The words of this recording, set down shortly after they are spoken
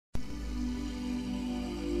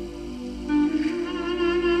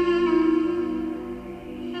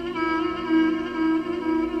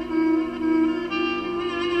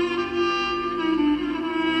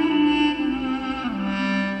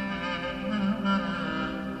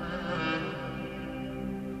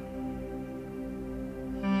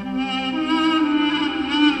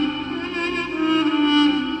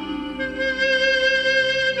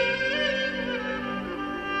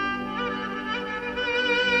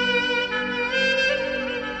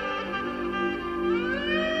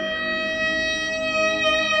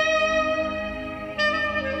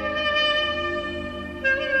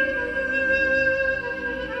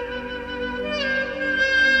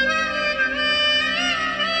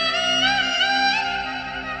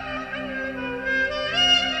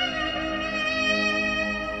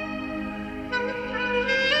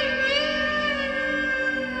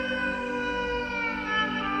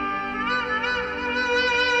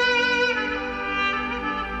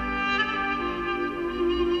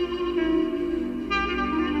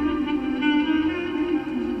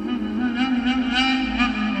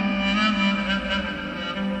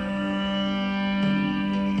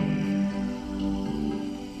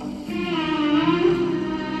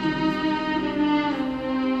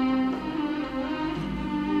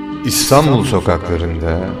İstanbul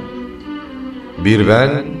sokaklarında bir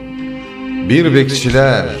ben, bir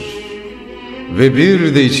bekçiler ve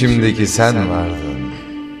bir de içimdeki sen vardın.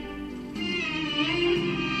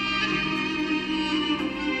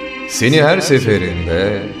 Seni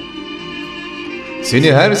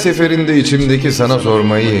her seferinde içimdeki sana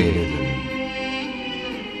sormayı eğledim.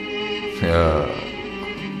 Ya,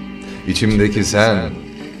 içimdeki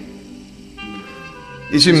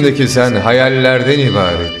sen hayallerden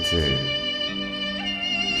ibaretti.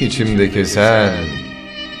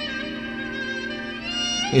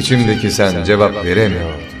 İçimdeki sen cevap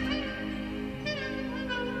veremiyordu.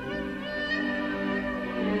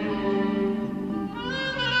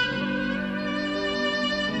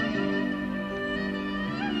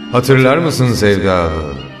 Hatırlar mısın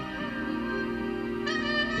sevdalı?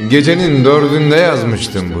 Gecenin 4'ünde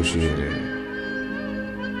yazmıştım bu şiiri.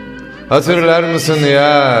 Hatırlar mısın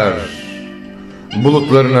yar?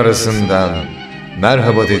 Bulutların arasından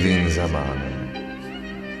merhaba dediğin zamanı.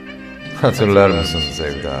 Hatırlar mısın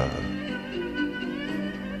sevdalı?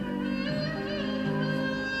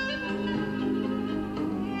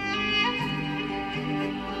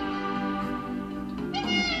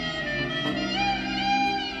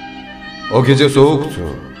 O gece soğuktu.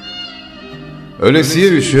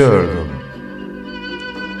 Ölesiye üşüyordum.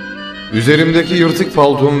 Üzerimdeki yırtık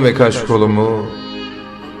paltomu ve kaşkolumu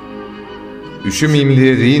üşümeyeyim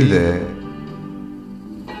diye değil de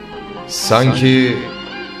sanki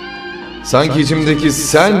içimdeki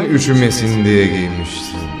sen üşümesin diye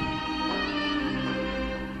giymiştim.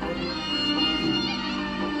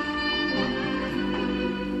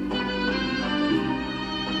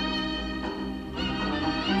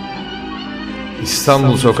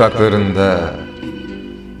 İstanbul sokaklarında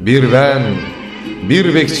bir ben,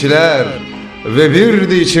 bir bekçiler ve bir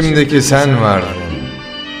de içimdeki sen vardın.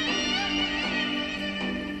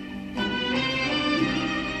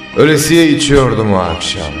 Ölesiye içiyordum o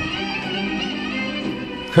akşam.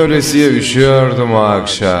 Ölesiye üşüyordum o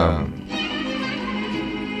akşam.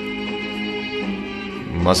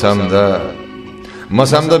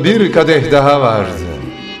 Masamda bir kadeh daha vardı.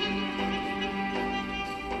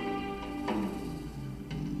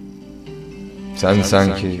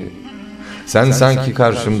 Sen sanki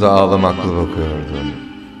karşımda ağlamaklı bakıyordun.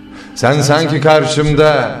 Sen sanki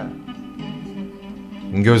karşımda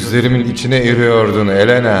gözlerimin içine eriyordun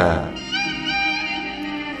Elena.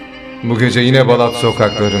 Bu gece yine Balat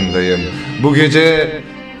sokaklarındayım. Bu gece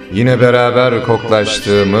yine beraber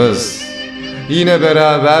koklaştığımız, yine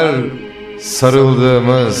beraber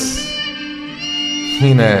sarıldığımız,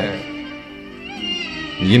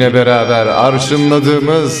 yine beraber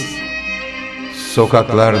arşınladığımız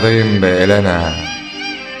sokaklardayım be Elena.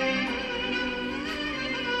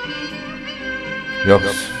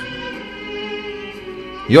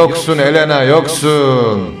 Yoksun Elena,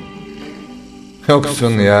 yoksun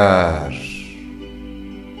yar.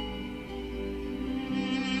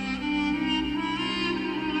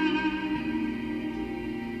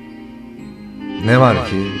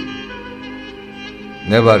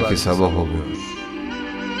 Ne var ki sabah oluyor.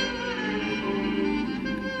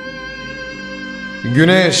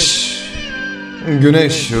 Güneş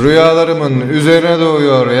rüyalarımın üzerine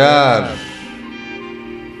doğuyor yar.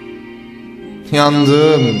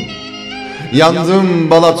 Yandım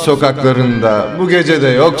Balat sokaklarında. Bu gece de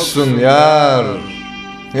yoksun yar.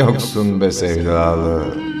 Yoksun be sevdalı.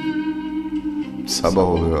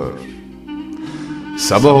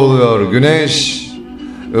 Sabah oluyor güneş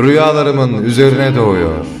rüyalarımın üzerine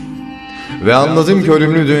doğuyor. Ve anladım ki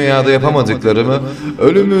ölümlü dünyada yapamadıklarımı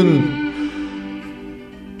ölümün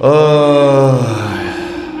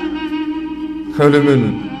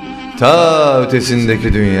ta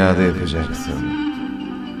ötesindeki dünyada yapacaktım.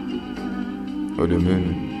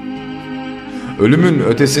 Ölümün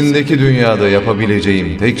ötesindeki dünyada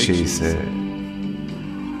yapabileceğim tek şey ise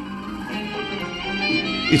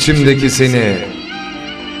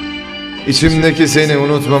içimdeki seni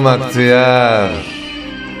unutmamaktı yar.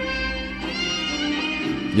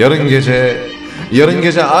 Yarın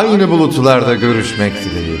gece aynı bulutlarda görüşmek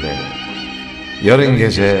dileğiyle.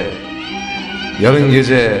 Yarın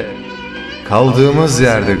gece kaldığımız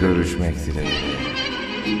yerde görüşmek dileğiyle.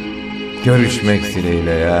 Görüşmek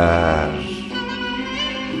dileğiyle yar.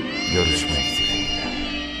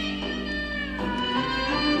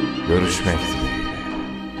 Görüşmek dileğiyle.